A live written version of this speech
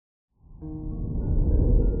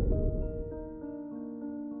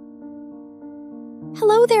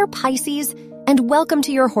Hello there, Pisces, and welcome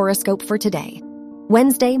to your horoscope for today,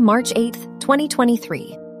 Wednesday, March 8th,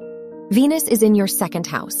 2023. Venus is in your second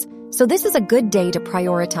house, so this is a good day to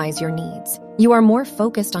prioritize your needs. You are more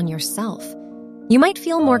focused on yourself. You might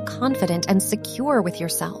feel more confident and secure with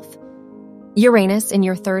yourself. Uranus in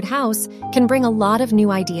your third house can bring a lot of new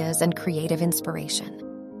ideas and creative inspiration.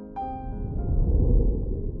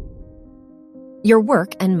 Your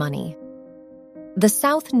work and money. The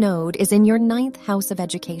South Node is in your ninth house of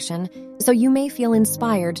education, so you may feel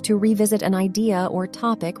inspired to revisit an idea or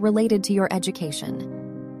topic related to your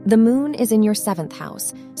education. The Moon is in your seventh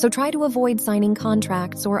house, so try to avoid signing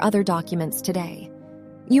contracts or other documents today.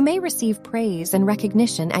 You may receive praise and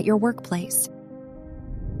recognition at your workplace.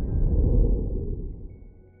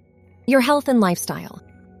 Your health and lifestyle.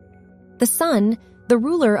 The Sun, the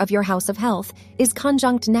ruler of your house of health, is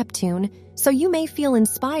conjunct Neptune, so you may feel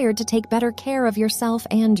inspired to take better care of yourself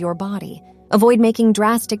and your body. Avoid making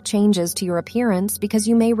drastic changes to your appearance because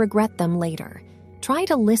you may regret them later. Try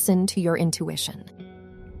to listen to your intuition.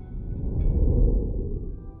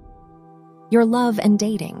 Your love and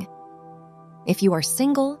dating. If you are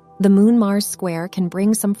single, the Moon-Mars square can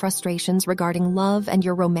bring some frustrations regarding love and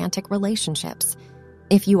your romantic relationships.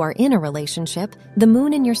 If you are in a relationship, the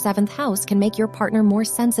Moon in your seventh house can make your partner more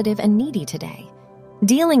sensitive and needy today.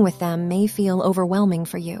 Dealing with them may feel overwhelming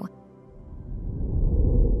for you.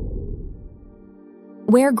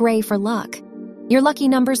 Wear gray for luck. Your lucky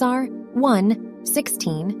numbers are 1,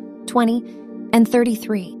 16, 20, and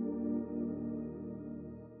 33.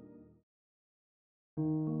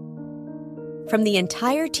 From the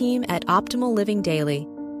entire team at Optimal Living Daily,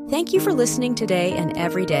 thank you for listening today and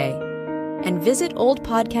every day. And visit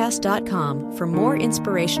oldpodcast.com for more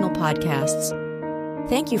inspirational podcasts.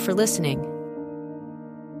 Thank you for listening.